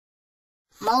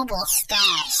Mobile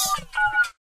Stash.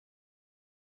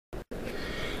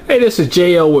 Hey, this is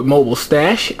JL with Mobile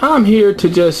Stash. I'm here to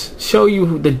just show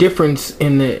you the difference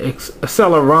in the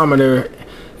accelerometer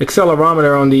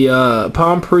on the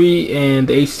Palm Pre and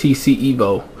the HTC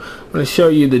EVO. I'm going to show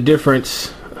you the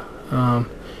difference.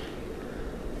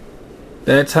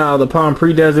 That's how the Palm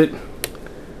Pre does it,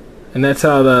 and that's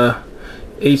how the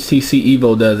HTC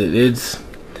EVO does it. It's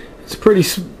pretty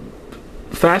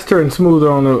faster and smoother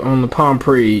on the Palm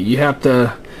Pre. You have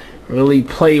to really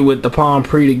play with the Palm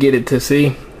Pre to get it to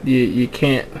see. You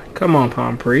can't, come on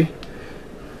Palm Pre,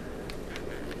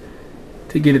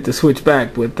 to get it to switch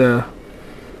back with the,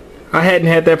 I hadn't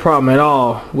had that problem at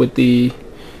all with the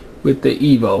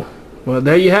EVO. Well,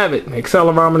 there you have it.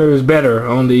 Accelerometer is better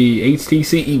on the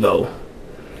HTC EVO.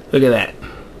 Look at that.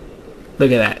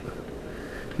 Look at that.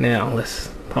 Now let's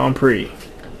Palm Pre.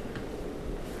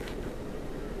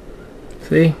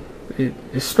 See,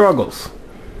 it struggles.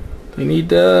 You need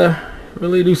to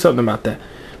really do something about that.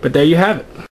 But there you have it.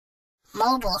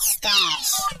 Mobile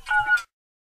Stash.